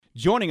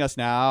Joining us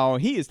now,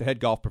 he is the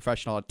head golf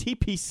professional at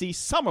TPC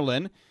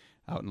Summerlin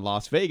out in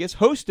Las Vegas,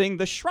 hosting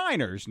the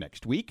Shriners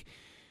next week.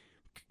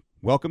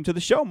 Welcome to the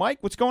show, Mike.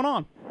 What's going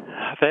on?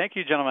 Thank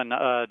you, gentlemen.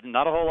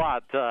 Not a whole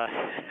lot.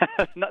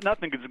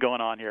 Nothing is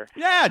going on here.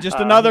 Yeah, just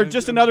another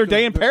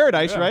day in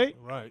paradise, right?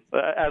 Right.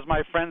 As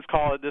my friends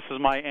call it, this is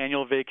my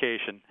annual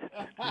vacation.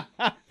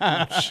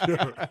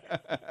 Sure.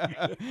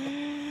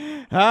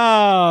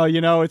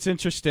 Oh, it's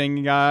interesting.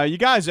 You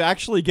guys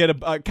actually get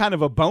a kind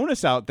of a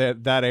bonus out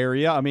that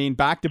area. I mean,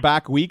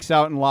 back-to-back weeks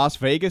out in Las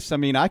Vegas. I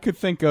mean, I could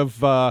think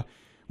of no,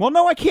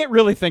 I can't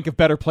really think of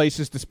better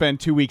places to spend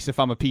 2 weeks if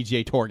I'm a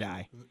PGA Tour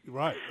guy.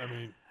 Right. I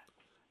mean,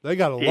 they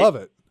got to love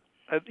it.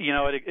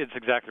 It's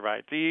exactly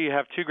right. You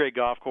have two great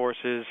golf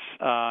courses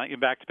in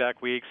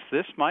back-to-back weeks.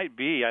 This might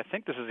be, I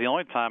think this is the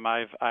only time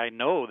I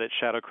know that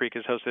Shadow Creek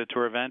has hosted a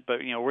tour event, but,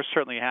 we're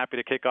certainly happy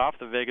to kick off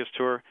the Vegas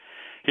tour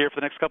here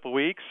for the next couple of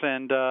weeks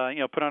and,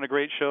 put on a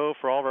great show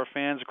for all of our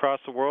fans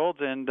across the world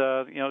and,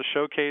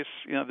 showcase,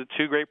 the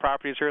two great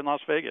properties here in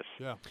Las Vegas.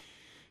 Yeah.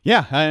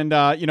 Yeah, and,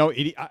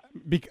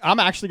 I'm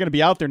actually going to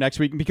be out there next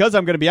week. And because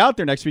I'm going to be out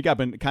there next week, I've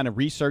been kind of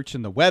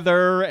researching the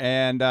weather.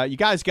 And you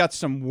guys got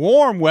some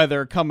warm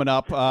weather coming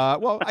up.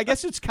 I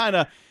guess it's kind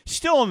of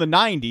still in the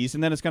 90s,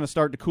 and then it's going to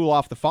start to cool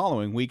off the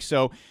following week.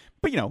 So,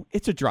 but,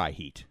 it's a dry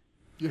heat.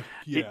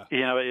 Yeah.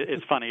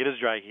 It's funny. It is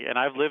dry heat. And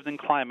I've lived in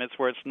climates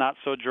where it's not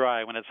so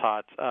dry when it's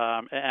hot.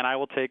 And I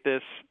will take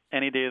this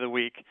any day of the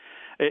week.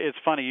 It's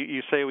funny.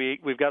 You say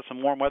we've got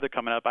some warm weather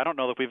coming up. I don't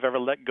know that we've ever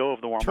let go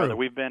of the warm weather.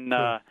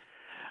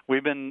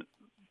 We've been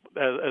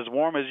as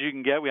warm as you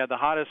can get. We had the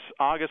hottest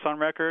August on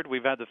record.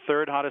 We've had the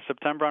third hottest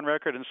September on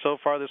record. And so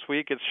far this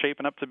week, it's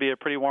shaping up to be a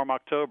pretty warm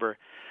October.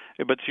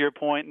 But to your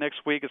point,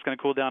 next week it's going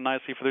to cool down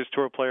nicely for those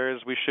tour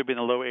players. We should be in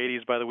the low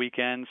 80s by the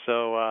weekend.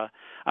 So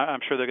I'm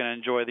sure they're going to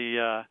enjoy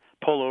the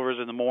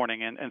pullovers in the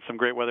morning and some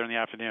great weather in the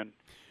afternoon.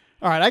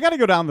 All right, I got to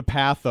go down the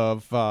path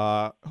of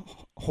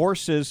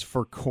horses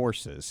for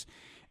courses.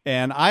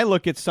 And I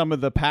look at some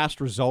of the past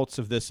results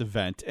of this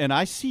event, and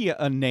I see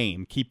a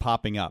name keep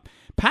popping up.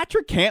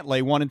 Patrick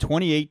Cantlay won in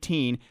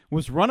 2018,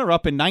 was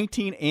runner-up in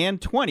 19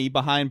 and 20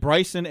 behind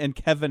Bryson and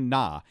Kevin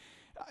Na.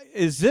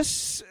 Is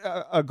this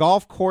a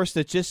golf course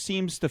that just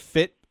seems to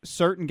fit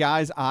certain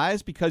guys'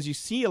 eyes? Because you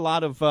see a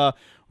lot of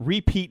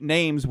repeat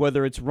names,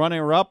 whether it's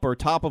runner-up or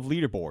top of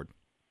leaderboard.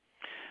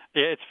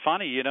 Yeah, it's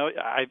funny.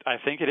 I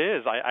think it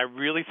is. I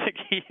really think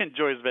he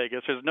enjoys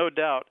Vegas. There's no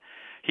doubt.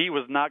 He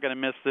was not going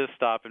to miss this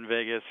stop in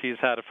Vegas. He's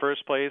had a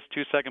first place,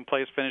 2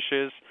 second-place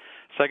finishes,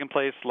 second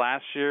place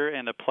last year,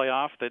 and a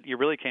playoff that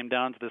really came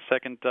down to the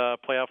second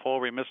playoff hole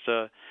where he missed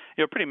a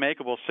pretty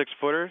makeable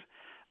 6-footer.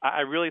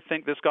 I really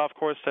think this golf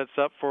course sets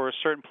up for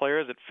certain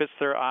players. It fits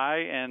their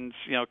eye, and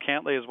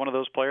Cantlay is one of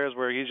those players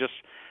where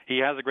he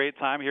has a great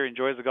time here,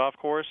 enjoys the golf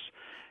course.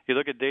 You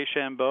look at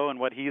DeChambeau and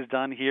what he's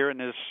done here in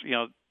his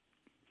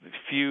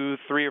few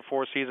 3 or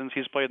 4 seasons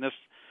he's played in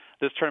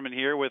this tournament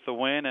here with a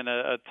win and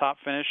a top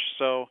finish.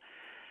 So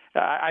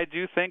I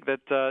do think that,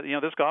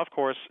 this golf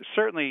course,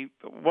 certainly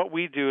what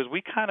we do is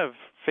we kind of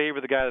favor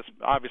the guy that's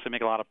obviously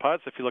making a lot of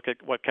putts. If you look at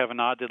what Kevin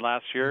Na did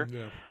last year,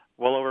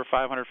 well over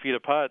 500 feet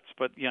of putts.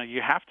 But,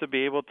 you have to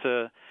be able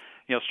to,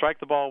 strike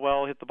the ball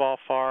well, hit the ball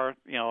far,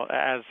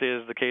 as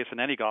is the case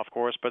in any golf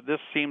course. But this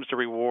seems to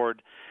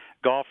reward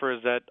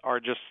golfers that are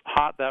just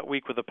hot that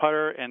week with the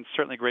putter and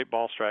certainly great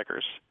ball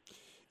strikers.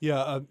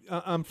 Yeah,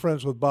 I'm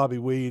friends with Bobby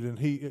Weed, and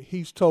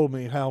he's told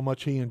me how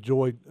much he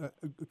enjoyed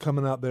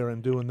coming out there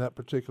and doing that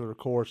particular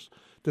course.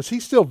 Does he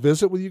still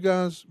visit with you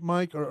guys,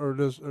 Mike, or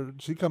does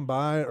he come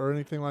by or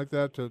anything like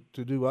that to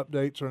do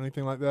updates or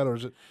anything like that, or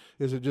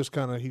is it just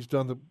kind of he's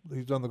done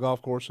the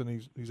golf course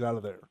and he's out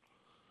of there?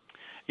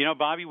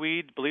 Bobby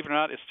Weed, believe it or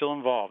not, is still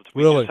involved.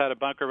 We Really? just had a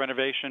bunker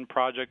renovation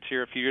project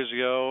here a few years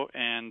ago,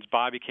 and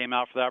Bobby came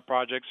out for that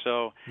project.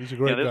 So he's a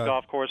great this guy.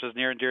 golf course is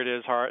near and dear to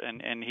his heart,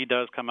 and he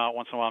does come out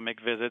once in a while and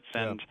make visits.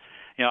 And,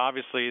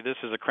 obviously this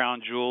is a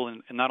crown jewel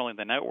in not only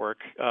the network,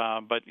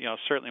 but,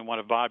 certainly one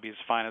of Bobby's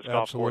finest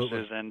Absolutely. golf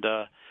courses. And,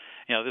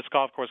 this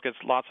golf course gets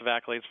lots of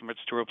accolades from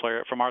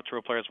our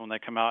tour players when they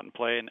come out and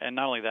play. And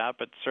not only that,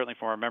 but certainly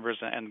from our members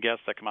and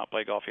guests that come out and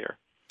play golf here.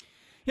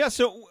 Yeah,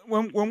 so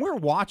when we're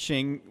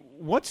watching,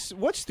 what's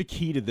the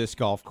key to this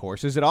golf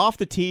course? Is it off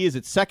the tee? Is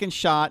it second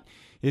shot?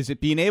 Is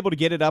it being able to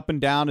get it up and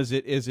down? Is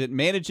it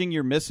managing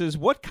your misses?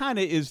 What kind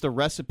of is the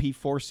recipe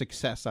for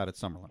success out at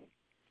Summerlin?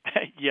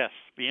 Yes,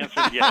 the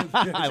answer is yes.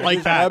 I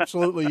like that.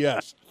 Absolutely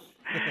yes.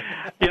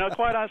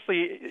 Quite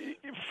honestly,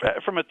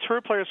 from a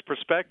tour player's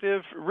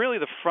perspective, really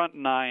the front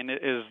 9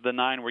 is the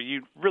 9 where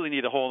you really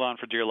need to hold on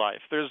for dear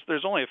life.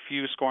 There's only a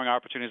few scoring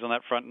opportunities on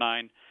that front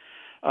 9.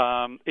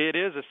 It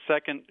is a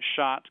second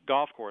shot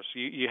golf course.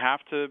 You have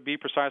to be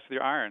precise with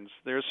your irons.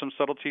 There's some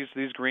subtleties to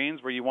these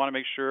greens where you want to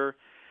make sure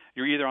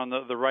you're either on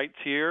the right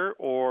tier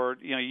or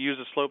you use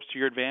the slopes to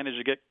your advantage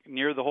to get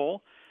near the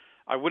hole.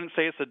 I wouldn't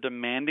say it's a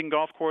demanding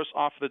golf course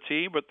off the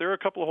tee, but there are a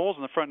couple of holes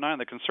in the front 9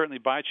 that can certainly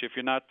bite you if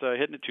you're not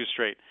hitting it too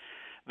straight.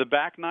 The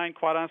back 9,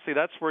 quite honestly,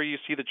 that's where you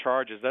see the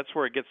charges. That's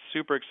where it gets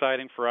super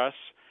exciting for us.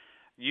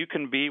 you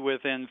can be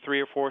within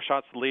 3 or 4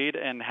 shots lead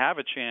and have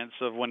a chance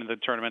of winning the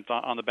tournament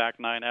on the back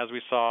nine, as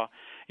we saw,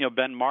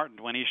 Ben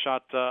Martin when he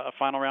shot a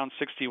final round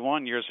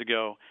 61 years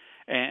ago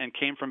and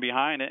came from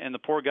behind. And the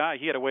poor guy,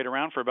 he had to wait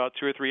around for about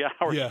 2 or 3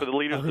 hours for the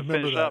leaders to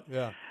finish up.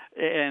 Yeah.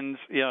 And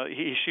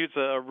he shoots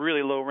a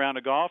really low round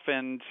of golf,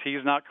 and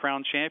he's not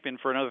crowned champion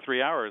for another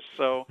 3 hours.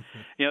 So,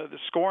 the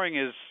scoring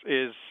is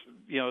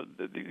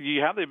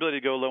you have the ability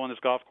to go low on this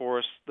golf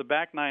course. The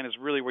back nine is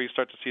really where you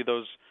start to see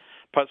those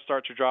putts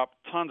start to drop.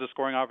 Tons of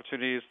scoring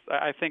opportunities.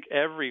 I think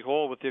every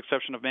hole, with the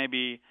exception of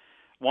maybe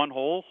one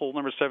hole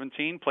number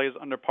 17, plays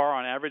under par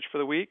on average for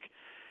the week.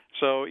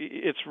 So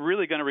it's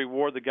really going to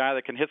reward the guy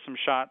that can hit some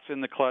shots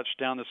in the clutch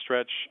down the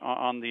stretch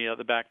on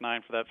the back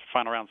nine for that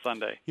final round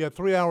Sunday. Yeah,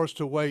 3 hours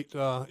to wait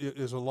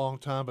is a long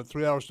time, but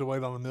 3 hours to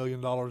wait on $1 million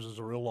is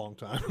a real long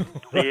time.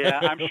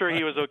 Yeah, I'm sure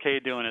he was okay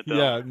doing it, though.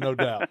 Yeah, no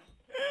doubt.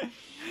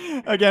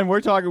 Again,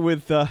 we're talking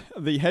with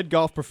the head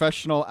golf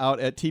professional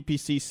out at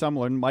TPC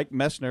Summerlin, Mike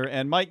Messner.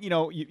 And, Mike,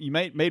 you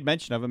made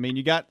mention of,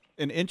 you got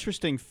an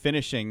interesting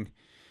finishing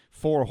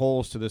 4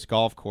 holes to this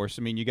golf course.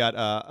 You got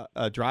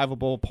a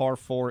drivable par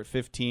 4 at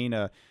 15,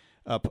 a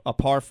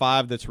par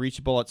 5 that's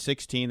reachable at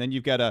 16. Then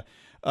you've got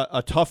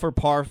a tougher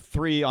par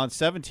 3 on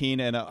 17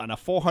 and a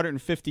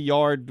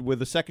 450-yard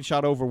with a second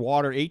shot over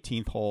water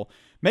 18th hole.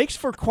 Makes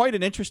for quite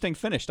an interesting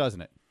finish,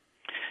 doesn't it?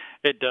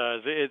 It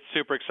does. It's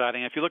super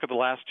exciting. If you look at the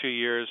last 2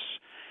 years,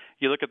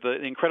 you look at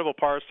the incredible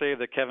par save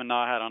that Kevin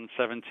Na had on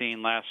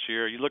 17 last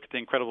year. You look at the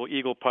incredible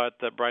eagle putt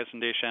that Bryson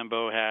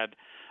DeChambeau had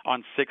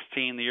on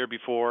 16 the year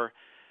before.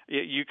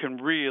 You can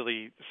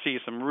really see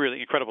some really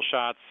incredible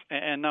shots,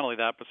 and not only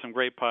that, but some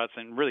great putts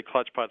and really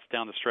clutch putts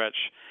down the stretch.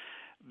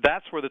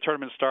 That's where the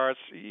tournament starts.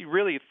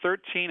 Really,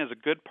 13 is a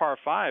good par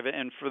 5,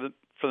 and for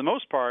the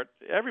most part,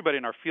 everybody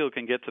in our field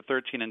can get to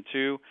 13 and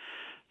 2.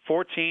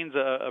 14's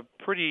a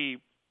pretty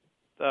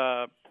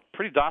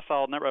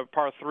docile number of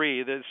par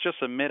 3. It's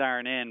just a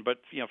mid-iron in, but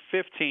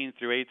 15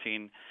 through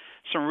 18,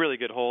 some really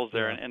good holes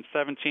there, and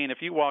 17. If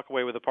you walk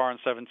away with a par on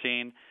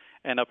 17.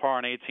 And a par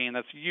on 18,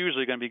 that's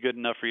usually going to be good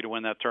enough for you to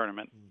win that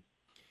tournament.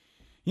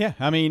 Yeah,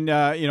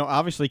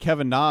 obviously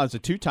Kevin Na is a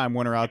 2-time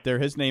winner out there.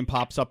 His name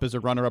pops up as a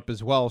runner-up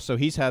as well, so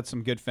he's had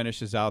some good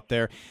finishes out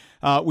there.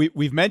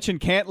 We've mentioned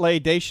Cantlay,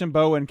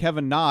 DeChambeau, and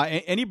Kevin Na.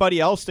 Anybody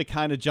else that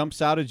kind of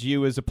jumps out at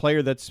you as a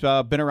player that's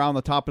been around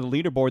the top of the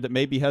leaderboard that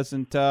maybe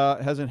hasn't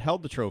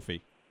held the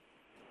trophy?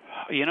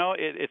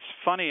 It's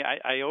funny.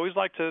 I always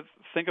like to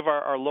think of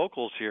our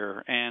locals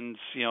here, and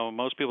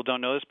most people don't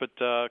know this, but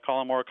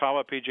Colin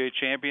Morikawa, PGA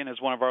champion, is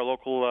one of our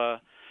local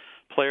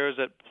players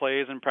that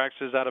plays and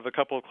practices out of a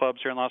couple of clubs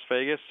here in Las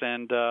Vegas,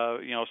 and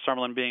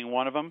Summerlin being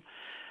one of them.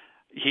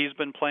 He's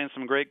been playing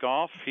some great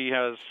golf. He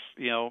has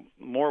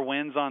more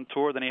wins on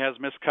tour than he has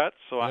missed cuts,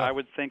 so yeah. I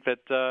would think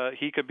that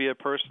he could be a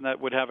person that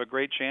would have a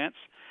great chance.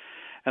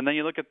 And then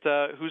you look at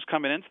who's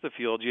coming into the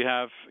field. You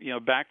have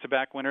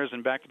back-to-back winners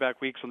and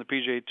back-to-back weeks on the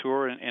PGA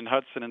Tour in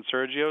Hudson and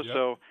Sergio. Yep.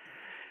 So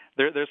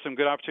there's some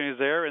good opportunities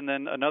there. And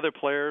then another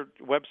player,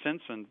 Webb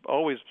Simpson,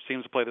 always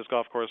seems to play this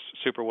golf course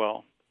super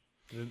well.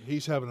 And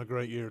he's having a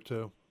great year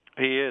too.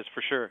 He is,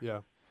 for sure. Yeah.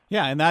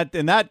 Yeah, and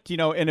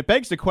it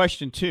begs the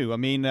question too.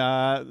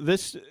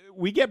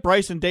 We get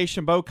Bryson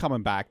DeChambeau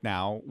coming back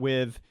now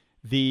with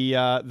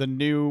the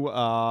new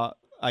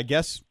I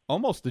guess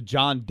almost the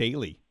John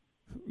Daly.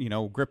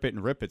 Grip it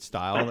and rip it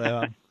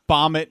style.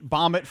 Bomb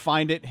it,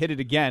 find it, hit it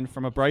again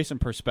from a Bryson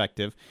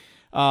perspective.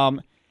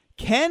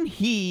 Can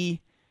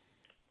he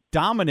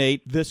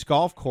dominate this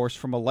golf course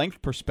from a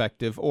length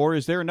perspective, or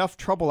is there enough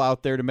trouble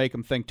out there to make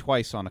him think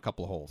twice on a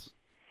couple of holes?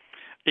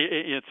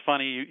 It's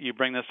funny you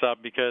bring this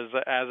up because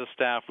as a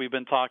staff, we've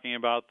been talking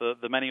about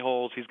the many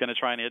holes he's going to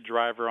try and hit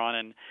driver on,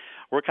 and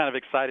we're kind of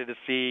excited to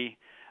see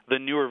the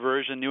new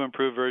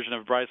improved version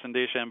of Bryson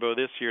DeChambeau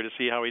this year to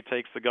see how he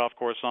takes the golf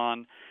course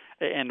on.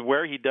 And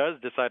where he does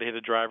decide to hit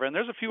a driver, and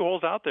there's a few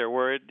holes out there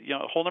where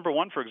hole number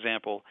 1, for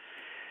example,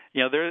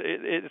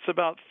 it's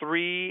about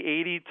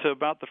 380 to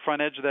about the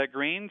front edge of that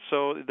green,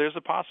 so there's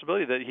a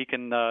possibility that he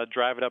can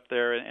drive it up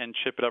there and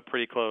chip it up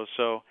pretty close.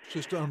 So it's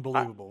just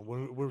unbelievable.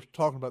 We're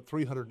talking about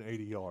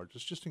 380 yards.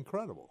 It's just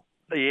incredible.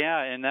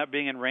 Yeah, and that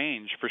being in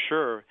range for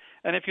sure.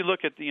 And if you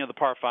look at the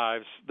par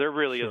 5s, there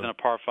really isn't a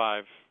par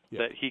 5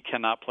 that he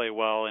cannot play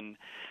well. And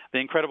the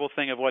incredible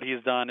thing of what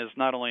he's done is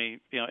not only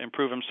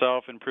improve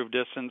himself, improve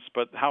distance,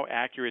 but how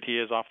accurate he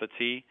is off the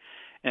tee.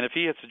 And if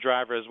he hits a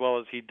driver as well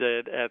as he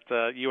did at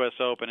the U.S.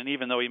 Open, and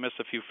even though he missed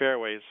a few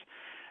fairways,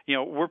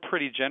 we're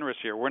pretty generous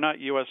here. We're not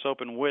U.S.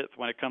 Open width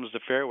when it comes to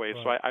fairways.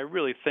 Right. So I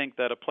really think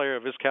that a player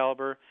of his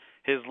caliber,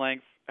 his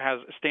length,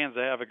 stands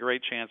to have a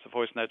great chance of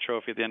hoisting that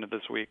trophy at the end of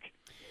this week.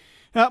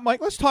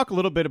 Mike, let's talk a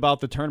little bit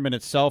about the tournament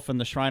itself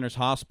and the Shriners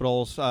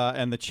Hospitals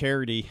and the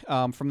charity.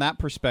 From that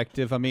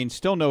perspective,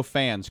 still no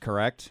fans,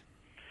 correct?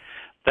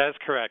 That is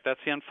correct. That's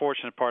the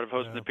unfortunate part of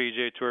hosting the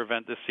PGA Tour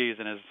event this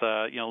season is,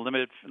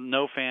 limited,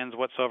 no fans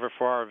whatsoever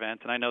for our event.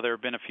 And I know there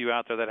have been a few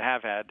out there that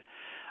have had.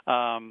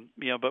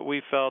 But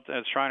we felt,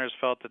 as Shriners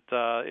felt,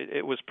 that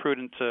it was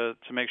prudent to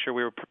make sure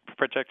we were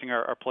protecting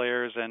our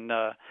players and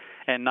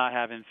not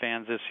having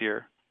fans this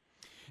year.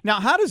 Now,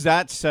 how does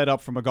that set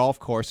up from a golf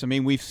course? I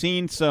mean, we've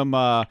seen some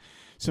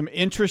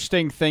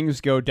interesting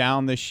things go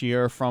down this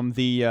year from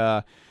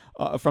the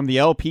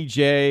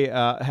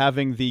LPGA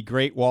having the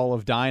Great Wall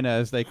of Dinah,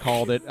 as they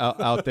called it,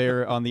 out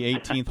there on the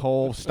 18th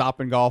hole,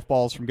 stopping golf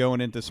balls from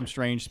going into some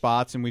strange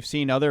spots. And we've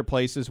seen other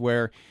places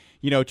where,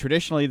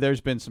 traditionally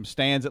there's been some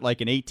stands at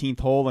like an 18th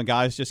hole, and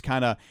guys just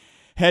kind of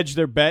hedge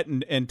their bet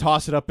and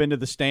toss it up into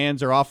the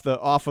stands or off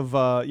of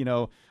a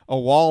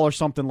wall or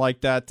something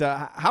like that.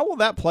 How will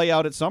that play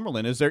out at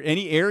Summerlin? Is there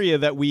any area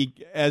that we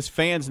as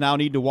fans now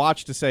need to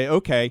watch to say,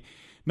 okay,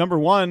 number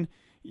one,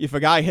 if a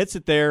guy hits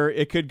it there,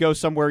 it could go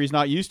somewhere he's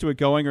not used to it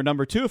going, or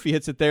number two, if he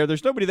hits it there,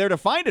 there's nobody there to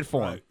find it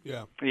for him.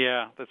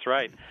 Yeah, that's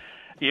right.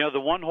 The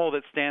one hole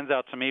that stands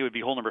out to me would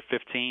be hole number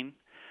 15.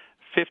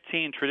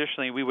 15,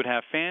 traditionally, we would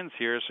have fans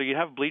here, so you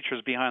have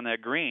bleachers behind that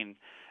green.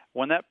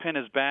 When that pin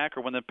is back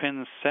or when the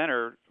pin's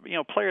center,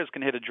 players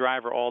can hit a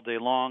driver all day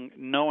long,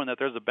 knowing that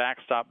there's a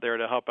backstop there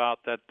to help out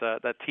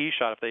that tee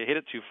shot if they hit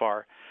it too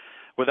far.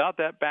 Without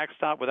that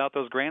backstop, without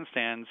those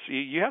grandstands,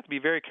 you have to be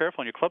very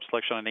careful in your club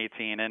selection on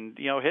 18. And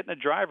hitting a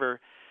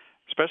driver,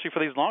 especially for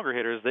these longer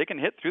hitters, they can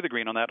hit through the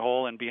green on that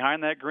hole. And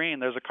behind that green,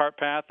 there's a cart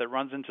path that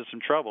runs into some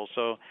trouble.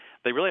 So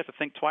they really have to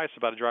think twice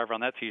about a driver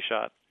on that tee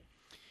shot.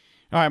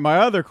 All right, my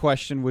other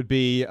question would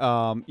be,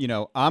 I'm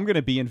going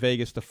to be in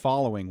Vegas the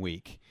following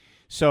week.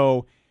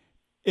 So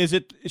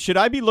should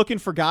I be looking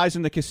for guys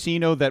in the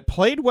casino that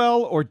played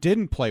well or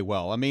didn't play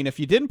well? I mean, if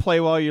you didn't play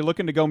well, you're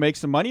looking to go make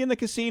some money in the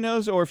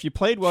casinos, or if you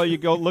played well, you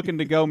go looking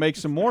to go make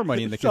some more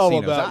money in the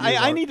casinos.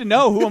 I need to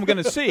know who I'm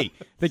going to see.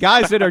 The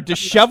guys that are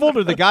disheveled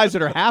or the guys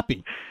that are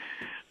happy?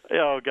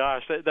 Oh,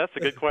 gosh, that's a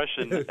good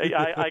question.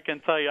 I can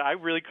tell you, I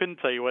really couldn't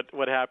tell you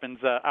what happens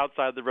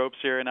outside the ropes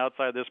here and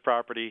outside this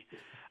property.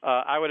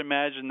 I would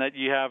imagine that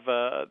you have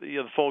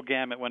the full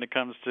gamut when it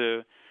comes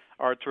to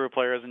our tour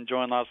players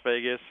enjoying Las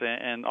Vegas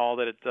and all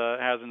that it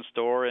has in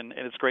store, and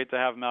it's great to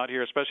have them out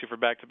here, especially for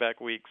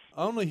back-to-back weeks.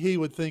 Only he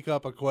would think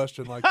up a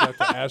question like that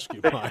to ask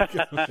you, Mike.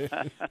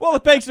 Well,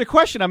 it begs the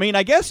question. I mean,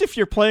 I guess if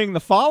you're playing the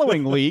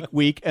following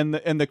week and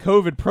the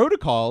COVID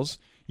protocols,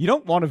 you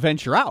don't want to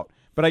venture out.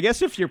 But I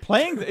guess if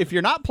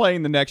you're not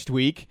playing the next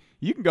week,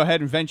 you can go ahead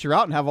and venture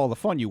out and have all the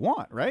fun you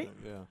want, right?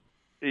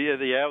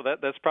 Yeah,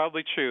 that's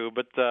probably true.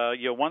 But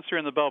once you're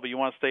in the bubble, you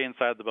want to stay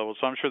inside the bubble.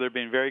 So I'm sure they're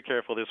being very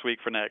careful this week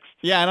for next.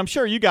 Yeah, and I'm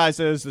sure you guys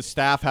as the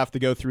staff have to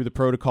go through the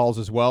protocols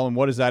as well. And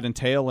what does that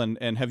entail?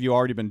 And have you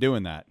already been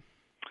doing that?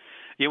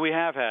 Yeah, we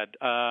have had.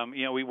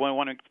 We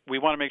want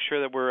to make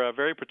sure that we're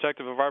very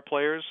protective of our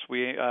players.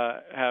 We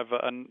have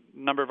a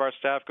number of our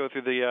staff go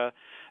through the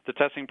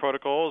testing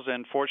protocols,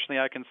 and fortunately,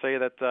 I can say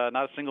that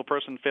not a single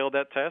person failed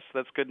that test.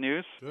 That's good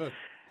news. Good.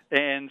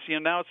 And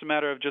now it's a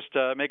matter of just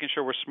making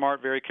sure we're smart,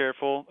 very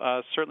careful.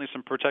 Certainly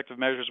some protective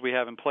measures we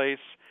have in place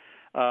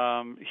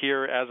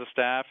here as a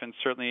staff and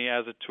certainly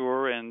as a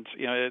tour. And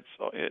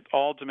it's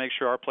all to make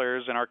sure our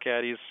players and our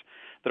caddies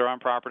that are on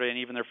property and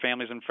even their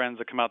families and friends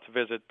that come out to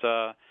visit,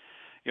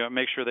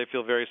 make sure they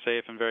feel very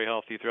safe and very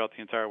healthy throughout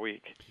the entire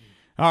week.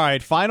 All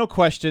right, final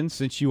question.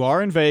 Since you are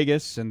in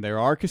Vegas and there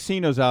are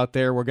casinos out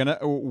there,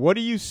 what are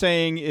you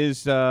saying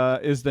is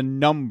the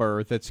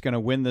number that's going to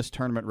win this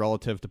tournament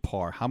relative to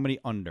par? How many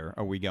under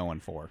are we going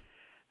for?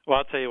 Well,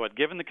 I'll tell you what,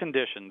 given the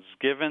conditions,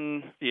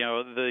 given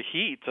the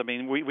heat, I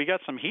mean, we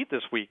got some heat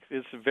this week.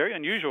 It's very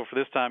unusual for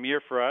this time of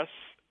year for us.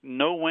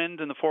 No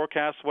wind in the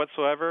forecast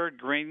whatsoever.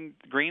 Greens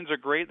are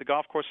great. The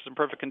golf course is in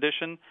perfect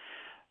condition.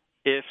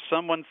 If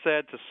someone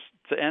said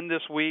to end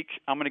this week,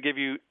 I'm going to give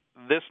you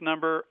this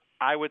number,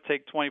 I would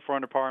take 24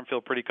 under par and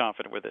feel pretty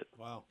confident with it.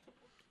 Wow.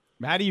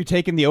 Matt, are you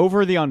taking the over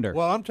or the under?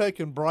 Well, I'm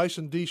taking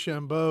Bryson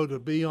DeChambeau to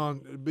be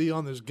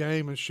on this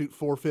game and shoot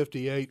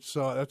 458,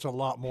 so that's a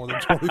lot more than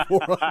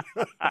 24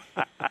 under.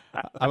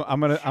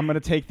 I'm gonna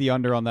take the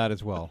under on that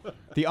as well.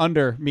 The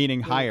under meaning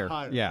higher.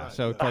 Yeah, right.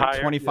 So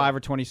like 25 or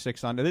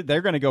 26 under.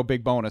 They're going to go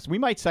big bonus. We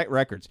might set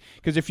records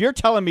because if you're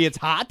telling me it's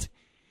hot,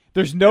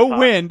 there's no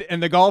wind,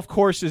 and the golf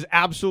course is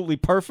absolutely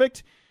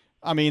perfect,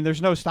 I mean,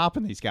 there's no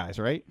stopping these guys,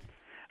 right?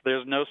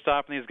 There's no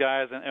stopping these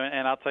guys,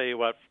 and I'll tell you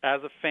what,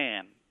 as a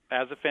fan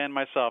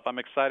myself, I'm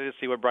excited to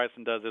see what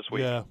Bryson does this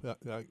week. Yeah,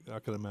 I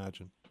can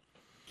imagine.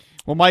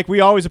 Well, Mike, we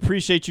always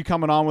appreciate you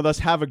coming on with us.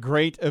 Have a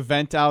great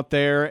event out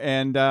there,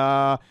 and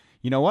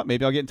you know what?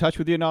 Maybe I'll get in touch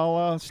with you, and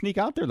I'll sneak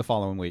out there the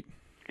following week.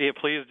 Yeah,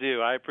 please do.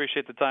 I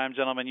appreciate the time,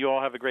 gentlemen. You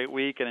all have a great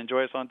week, and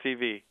enjoy us on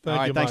TV. All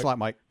right, thanks a lot,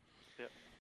 Mike.